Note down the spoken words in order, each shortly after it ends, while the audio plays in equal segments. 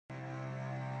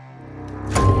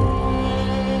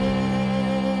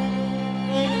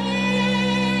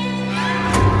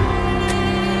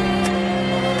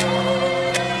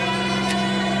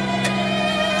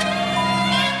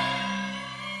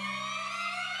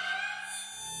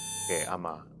Okey,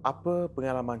 Ammar. Apa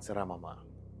pengalaman seram Ammar?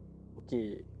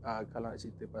 Okey, kalau nak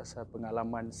cerita pasal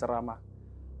pengalaman seram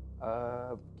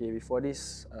before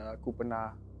this aku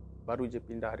pernah baru je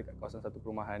pindah dekat kawasan satu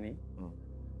perumahan ni.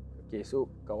 Okey, so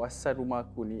kawasan rumah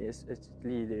aku ni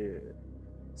actually dia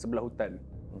sebelah hutan.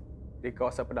 Dia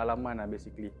kawasan pedalaman lah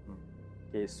basically.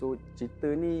 Okey, so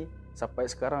cerita ni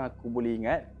sampai sekarang aku boleh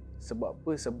ingat. Sebab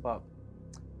apa? Sebab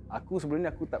aku sebelum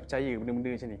ni aku tak percaya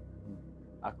benda-benda macam ni.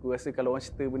 Aku rasa kalau orang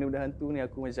cerita benda-benda hantu ni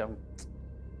aku macam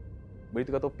boleh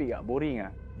tukar topik tak? Boring lah.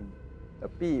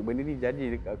 Tapi benda ni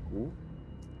jadi dekat aku.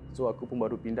 So aku pun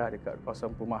baru pindah dekat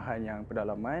kawasan perumahan yang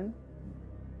pedalaman.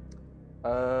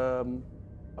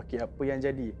 Okey, apa yang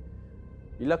jadi?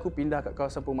 Bila aku pindah kat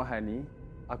kawasan perumahan ni,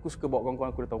 aku suka bawa kawan-kawan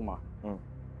aku datang rumah.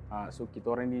 So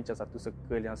kita orang ni macam satu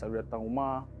circle yang selalu datang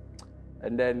rumah.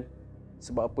 And then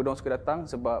sebab apa diorang suka datang?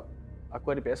 Sebab aku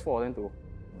ada PS4 time tu.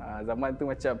 Zaman tu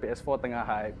macam PS4 tengah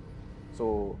hype.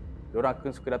 So diorang akan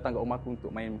suka datang kat rumah aku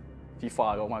untuk main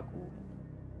FIFA kat rumah aku.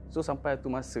 So sampai tu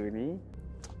masa ni,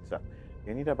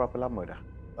 Yang ni dah berapa lama dah?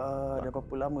 dah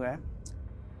berapa lama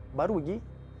baru lagi,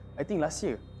 I think last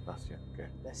year. Last year. Okay.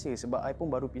 Last year sebab I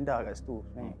pun baru pindah kat situ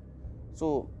sebenarnya.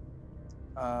 So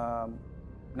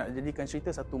nak jadikan cerita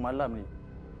satu malam ni,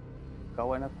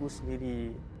 kawan aku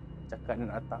sendiri cakap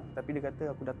nak datang. Tapi dia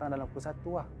kata aku datang dalam pukul 1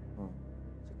 lah.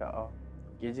 Cakap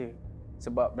okey je.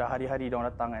 Sebab dah hari-hari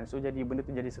diorang datang kan. So jadi benda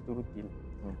tu jadi satu rutin.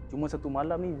 Cuma satu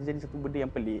malam ni jadi satu benda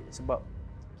yang pelik. Sebab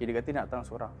okay, dia kata nak datang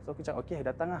seorang. So aku cakap okey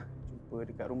datang lah. Jumpa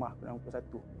dekat rumah dalam pukul 1.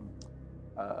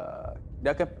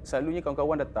 Dia akan selalunya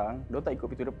kawan-kawan datang, diorang tak ikut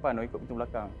pintu depan, diorang ikut pintu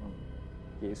belakang.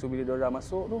 Okay, so bila diorang dah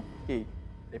masuk tu, okay,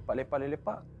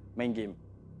 lepak, main game.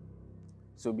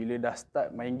 So bila dah start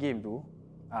main game tu,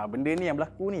 benda ni yang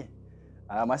berlaku ni.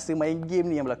 Masa main game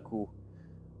ni yang berlaku.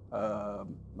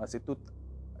 Masa tu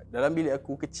dalam bilik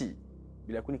aku kecil.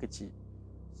 Bilik aku ni kecil.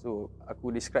 So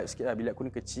aku describe sikit lah, bilik aku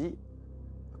ni kecil.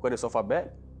 Aku ada sofa bed.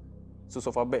 So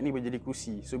sofa bed ni boleh jadi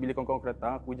kerusi. So bila kawan-kawan aku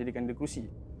datang, aku jadikan dia kerusi.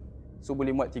 So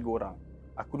boleh muat 3 orang.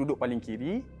 Aku duduk paling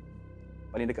kiri,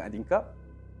 paling dekat dengan tingkap.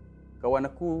 Kawan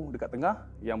aku dekat tengah,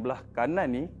 yang belah kanan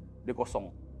ni dia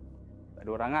kosong. Tak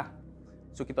ada orang lah.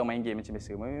 So kita main game macam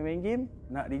biasa. Main game,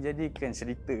 nak dijadikan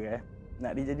cerita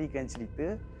Nak dijadikan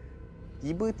cerita.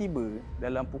 Tiba-tiba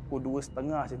dalam pukul 2.30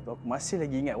 macam tu, aku masih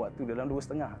lagi ingat waktu dalam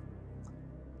 2.30.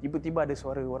 Tiba-tiba ada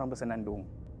suara orang bersenandung.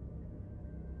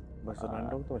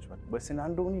 Bersenandung tu macam mana?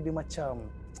 Bersenandung ni dia macam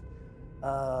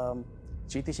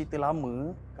cerita-cerita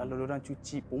lama. Kalau diorang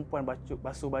cuci, perempuan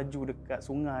basuh baju dekat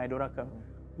sungai, diorang akan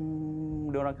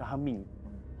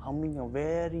humming yang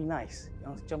very nice.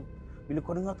 Yang macam bila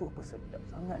kau dengar tu, apa sedap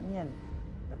sangat ni kan.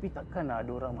 Tapi takkanlah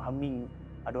ada orang humming,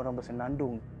 ada orang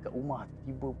bersenandung kat rumah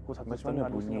tiba pukul 1.30. Macam mana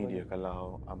bunyi dia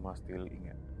kalau Ammar still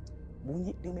ingat?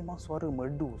 Bunyi dia memang suara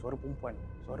merdu, suara perempuan.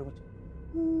 Suara macam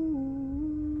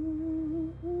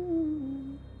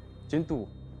tu.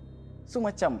 So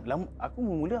macam aku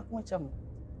macam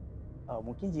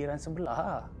mungkin jiran sebelah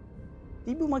lah.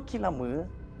 Tiba makin lama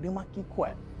dia makin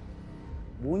kuat.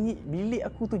 Bunyi bilik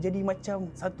aku tu jadi macam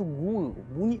satu gua.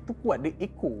 Bunyi tu kuat, dia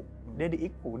echo. Dia ada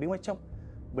echo. Dia macam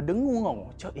berdengung tau.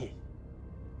 Macam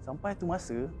sampai tu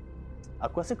masa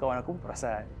aku rasa kawan aku pun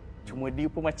perasan. Cuma dia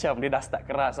pun macam dia dah start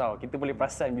keras tau. Kita boleh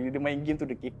perasan bila dia main game tu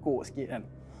dia kekok sikit kan.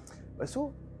 Lepas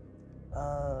tu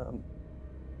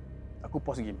aku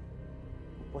pause game.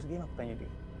 Aku tanya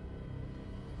dia,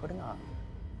 kau dengar?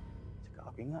 Cakap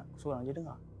aku ingat aku seorang je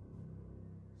dengar.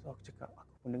 So aku cakap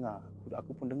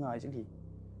aku pun dengar actually.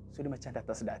 So dia macam dah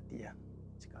tak sedar hati lah.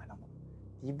 Cakap alamak,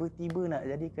 tiba-tiba nak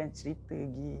jadikan cerita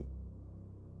lagi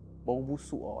bau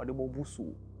busuk tau. Ada bau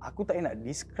busuk. Aku tak nak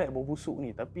describe bau busuk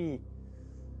ni, tapi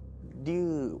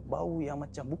dia bau yang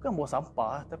macam bukan bau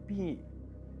sampah, tapi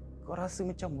kau rasa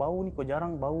macam bau ni kau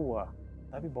jarang bau lah.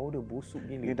 Tapi bau dia busuk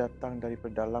gila. Dia datang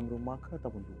daripada dalam rumah ke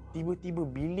ataupun luar? Tiba-tiba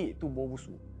bilik tu bau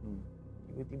busuk.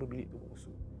 Tiba-tiba bilik tu bau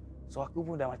busuk. So aku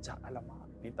pun dah macam alamak,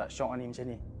 ni tak syok ni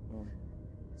macam ni.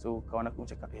 So kawan aku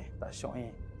cakap tak syok ni.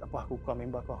 Tak apa, aku call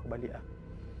member aku balik lah.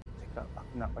 Cakap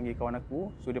aku nak panggil kawan aku.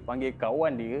 So dia panggil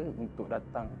kawan dia untuk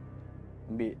datang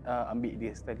ambil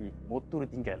dia sekali. Motor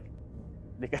dia tinggal.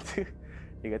 Dia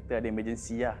kata ada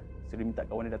emergency lah. So dia minta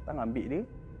kawan dia datang ambil dia.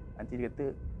 Nanti dia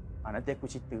kata nanti aku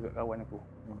cerita kat kawan aku.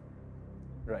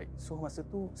 Right. So masa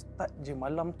tu start je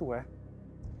malam tu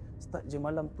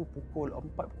pukul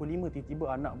 4, pukul 5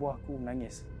 tiba-tiba anak buah aku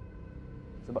menangis.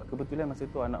 Sebab kebetulan masa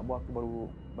tu anak buah aku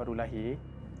baru lahir.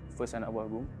 First anak buah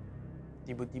aku.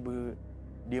 Tiba-tiba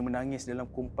dia menangis dalam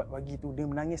pukul 4 pagi tu. Dia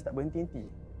menangis tak berhenti-henti.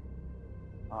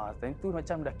 Time tu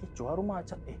macam dah kecoh rumah.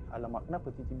 Macam alamak,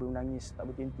 kenapa tiba-tiba menangis tak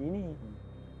berhenti ni.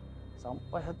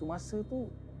 Sampai satu masa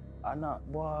tu anak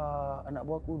buah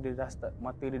aku dia dah start,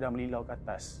 mata dia dah melilau ke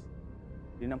atas.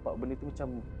 Dia nampak benda tu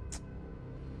macam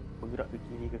bergerak ke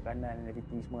kiri ke kanan,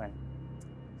 everything semua kan.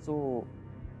 So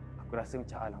aku rasa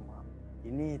macam alamak,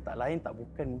 ini tak lain tak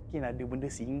bukan mungkin ada benda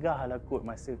singgah lah kot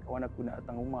masa kawan aku nak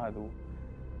datang rumah tu.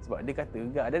 Sebab dia kata,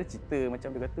 ada cerita macam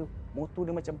dia kata motor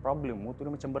dia macam problem, motor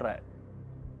dia macam berat.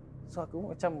 So aku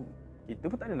macam, kita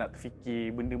pun tak ada nak terfikir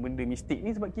benda-benda mistik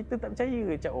ni sebab kita tak percaya.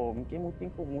 Macam mungkin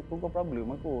motor kau problem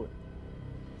lah kot.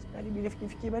 Sekali bila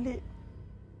fikir-fikir balik,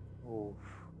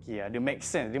 okay, ada make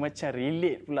sense. Dia macam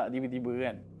relate pula tiba-tiba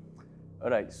kan.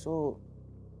 Alright, so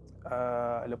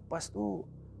lepas tu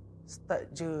start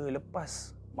je,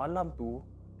 lepas malam tu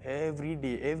every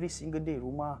day, every single day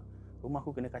rumah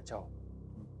aku kena kacau.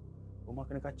 Rumah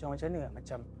kena kacau macam mana?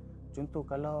 Macam contoh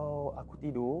kalau aku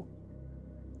tidur,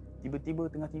 tiba-tiba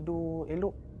tengah tidur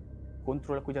elok,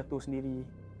 kontrol aku jatuh sendiri.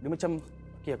 Dia macam,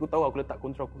 okay, aku tahu aku letak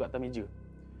kontrol aku kat atas meja.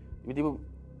 Tiba-tiba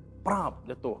prap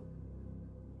jatuh.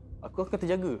 Aku akan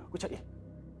terjaga. Aku cakap,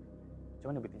 macam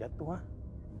mana boleh terjatuh ha?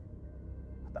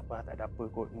 Tak apa, tak ada apa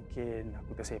kot. Mungkin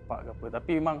aku tersepak ke apa.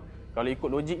 Tapi memang kalau ikut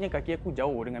logiknya kaki aku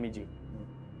jauh dengan meja.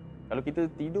 Kalau kita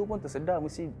tidur pun tersedar,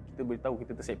 mesti kita boleh tahu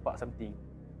kita tersepak something.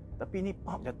 Tapi ni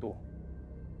pam jatuh.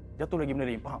 Jatuh lagi benda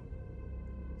lain, pam.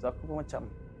 So aku pun macam,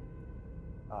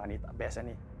 ni tak best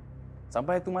lah ni.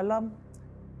 Sampai tu malam,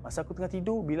 masa aku tengah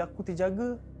tidur, bila aku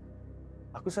terjaga,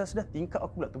 aku sedar tingkap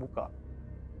aku pula terbuka.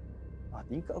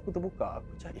 Tingkap aku terbuka.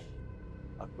 Aku cakap,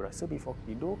 aku rasa before aku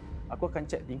tidur, aku akan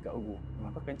check tingkap aku.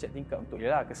 Aku akan check tingkap untuk,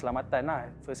 yelah, keselamatan lah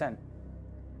first kan.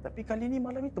 Tapi kali ni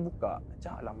malam ni terbuka.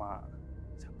 Macam, alamak,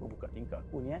 siapa buka tingkap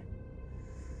aku ni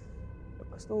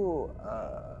Lepas tu,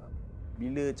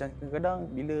 bila kadang-kadang,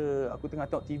 bila aku tengah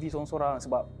tengok TV sorang-sorang,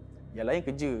 sebab yang lain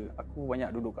kerja, aku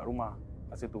banyak duduk kat rumah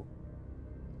masa tu.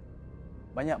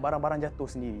 Banyak barang-barang jatuh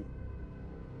sendiri.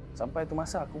 Sampai tu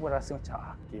masa aku pun rasa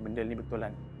macam, okay, benda ni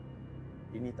betulan.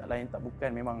 Ini tak lain tak bukan,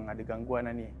 memang ada gangguan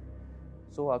lah ni.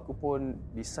 So aku pun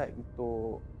decide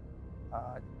untuk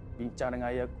bincang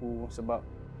dengan ayah aku, sebab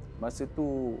masa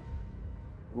tu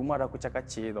rumah dah aku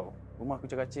cakacir tau. Rumah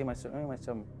aku cakacir maksudnya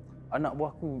macam anak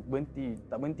buah aku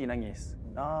tak berhenti nangis.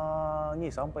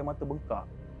 Nangis sampai mata bengkak.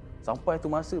 Sampai tu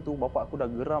masa tu bapak aku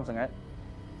dah geram sangat.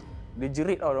 Dia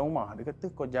jerit tau dalam rumah. Dia kata,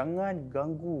 kau jangan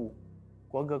ganggu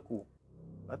keluarga aku.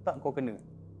 Tak kau kena.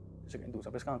 Cakap tu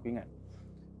sampai sekarang aku ingat.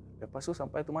 Lepas tu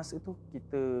sampai tu masa tu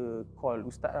kita call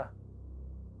ustaz lah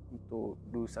untuk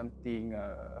do something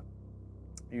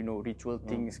ritual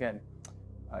things kan.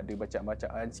 Ada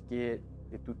bacaan-bacaan sikit,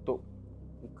 dia tutup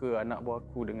muka anak buah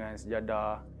aku dengan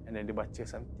sejadah, and then dia baca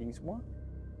something semua.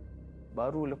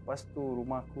 Baru lepas tu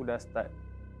rumah aku dah start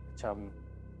macam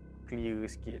clear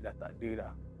sikit, dah tak ada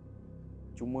dah.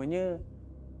 Cumanya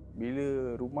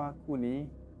bila rumah aku ni,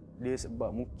 dia sebab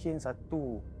mungkin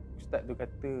satu, ustaz tu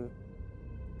kata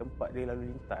tempat dia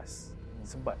lalu lintas,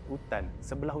 sebab hutan,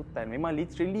 sebelah hutan. Memang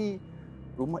literally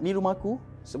rumah aku,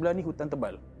 sebelah ni hutan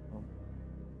tebal.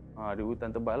 Ada hutan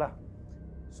tebal lah.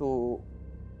 So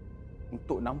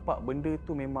untuk nampak benda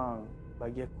tu memang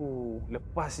bagi aku,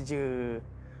 lepas je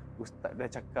ustaz dah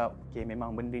cakap, okay,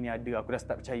 memang benda ni ada, aku dah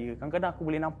start percaya. Kadang-kadang aku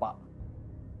boleh nampak.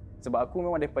 Sebab aku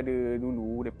memang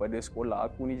daripada sekolah,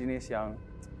 aku ni jenis yang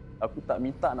aku tak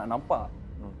minta nak nampak.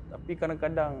 Tapi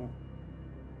kadang-kadang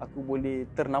aku boleh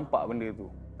ternampak benda tu.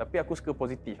 Tapi aku suka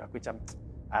positif. Aku macam,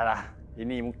 alah,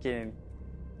 ini mungkin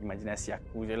imajinasi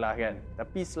aku je lah kan.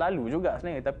 Tapi selalu juga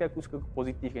sebenarnya. Tapi aku suka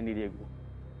positifkan diri aku.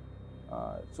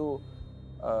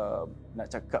 Nak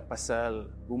cakap pasal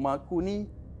rumah aku ni,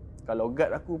 kalau guard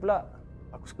aku pula,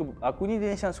 aku ni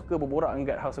jenis yang suka berborak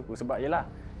dengan guard house aku. Sebab yelah,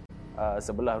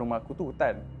 sebelah rumah aku tu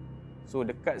hutan. So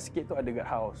dekat sikit tu ada guard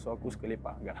house. So aku suka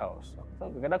lepak guard house. Aku tahu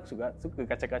kadang-kadang aku suka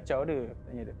kacau-kacau dia.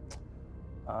 Tanya dia,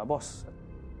 bos,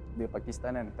 dia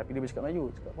Pakistan kan, tapi dia bercakap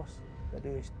Melayu. Cakap, bos, tak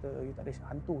ada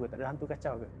hantu ke? Tak ada hantu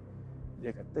kacau ke?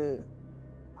 Dia kata,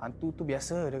 hantu tu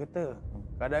biasa, dia kata.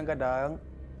 Kadang-kadang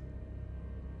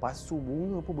pasu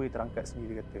bunga pun boleh terangkat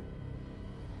sendiri, dia kata.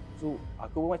 So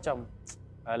aku pun macam,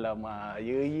 alamak,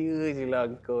 ya je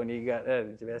lah kau ni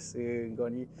kan, macam biasa kau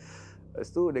ni. Lepas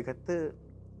tu dia kata,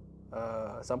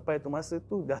 sampai tu masa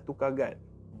tu dah tukar guard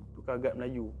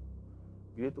Melayu.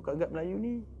 Bila tukar guard Melayu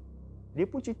ni, dia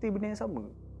pun cerita benda yang sama.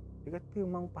 Dia kata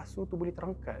memang pasu tu boleh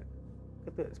terangkat.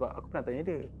 Kata, sebab aku pernah tanya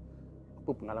dia, apa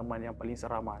pengalaman yang paling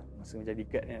seram masa menjadi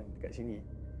guard kan dekat sini.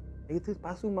 Dia kata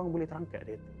pasu memang boleh terangkat,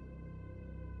 dia kata.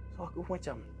 So aku pun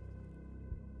macam,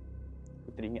 aku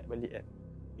teringat balik kan,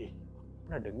 aku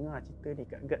pernah dengar cerita ni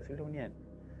kat guard sebelum ni kan.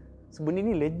 So benda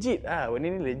ni legit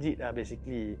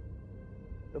basically.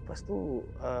 Lepas tu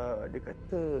dia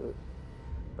kata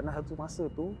pernah satu masa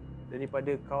tu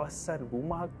daripada kawasan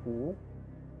rumah aku,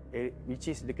 which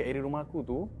is dekat area rumah aku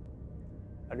tu,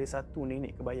 ada satu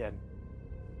nenek kebayan.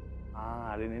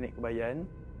 Ada nenek kebayan.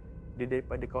 Dia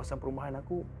daripada kawasan perumahan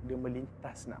aku, dia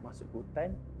melintas nak masuk ke hutan,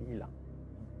 dia hilang.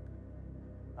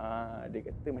 Dia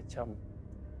kata macam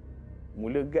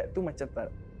mula guard tu macam tak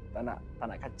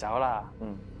nak kacau lah.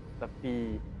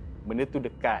 Tapi benda tu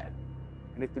dekat.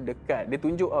 Dia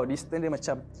tunjuk distance dia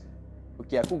macam,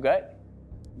 okey aku guard,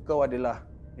 kau adalah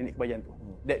nenek kebayan tu.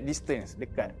 That distance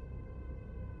dekat.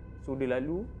 So dia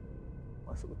lalu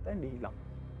masuk hutan, dia hilang.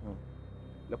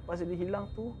 Lepas dia hilang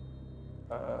tu,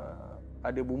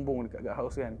 ada bumbung dekat guard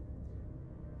house kan.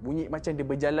 Bunyi macam dia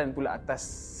berjalan pula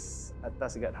atas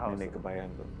guard house.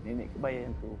 Nenek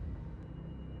kebayan tu.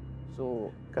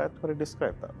 So, Kak tu ada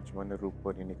describe tak macam mana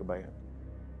rupa nenek kebayan?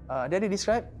 Dia ada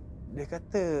describe. Dia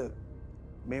kata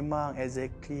memang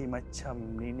exactly macam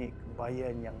nenek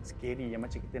kebayan yang scary, yang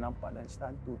macam kita nampak dalam cerita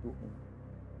hantu tu.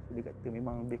 So, dia kata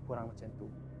memang lebih kurang macam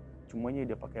tu. Cumanya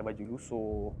dia pakai baju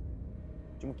lusuh.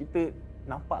 Cuma kita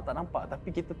nampak tak nampak, tapi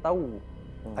kita tahu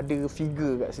ada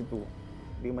figure kat situ.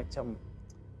 Dia macam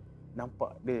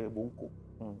nampak dia bongkok.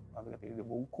 Dia kata dia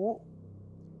bongkok,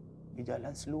 dia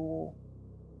jalan slow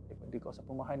daripada kawasan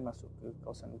perumahan masuk ke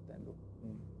kawasan hutan tu.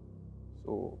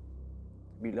 So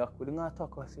bila aku dengar tu,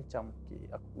 aku rasa macam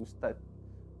aku start,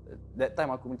 that time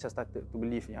aku macam started to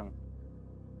believe yang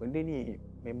benda ni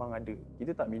memang ada.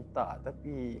 Kita tak minta,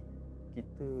 tapi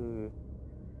kita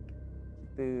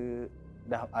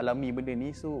dah alami benda ni.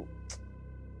 So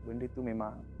benda tu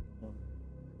memang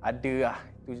ada lah.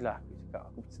 Itu je lah aku cakap.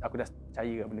 Aku dah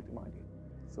percaya lah benda tu memang ada.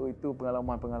 So itu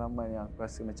pengalaman-pengalaman yang aku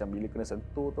rasa macam bila kena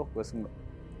sentuh tu, aku rasa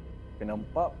kena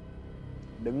empat.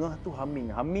 Dengar tu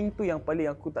humming. Humming tu yang paling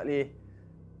aku tak boleh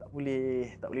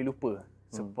lupa.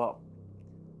 Sebab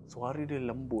suara dia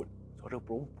lembut. Suara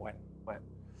perempuan.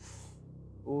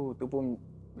 Tu pun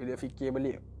bila fikir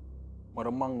balik,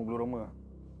 meremang bulu roma.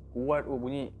 Kuat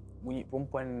bunyi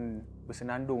perempuan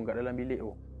bersenandung kat dalam bilik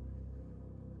tu.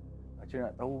 Macam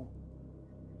nak tahu,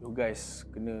 you guys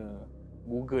kena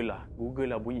Google lah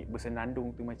bunyi bersenandung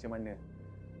tu macam mana.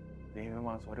 Dia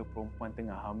memang suara perempuan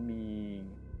tengah humming,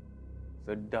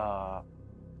 sedap.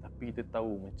 Tapi kita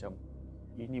tahu macam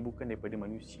ini bukan daripada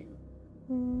manusia.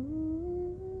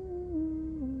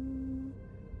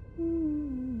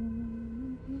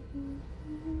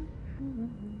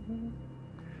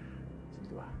 Macam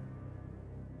tu lah.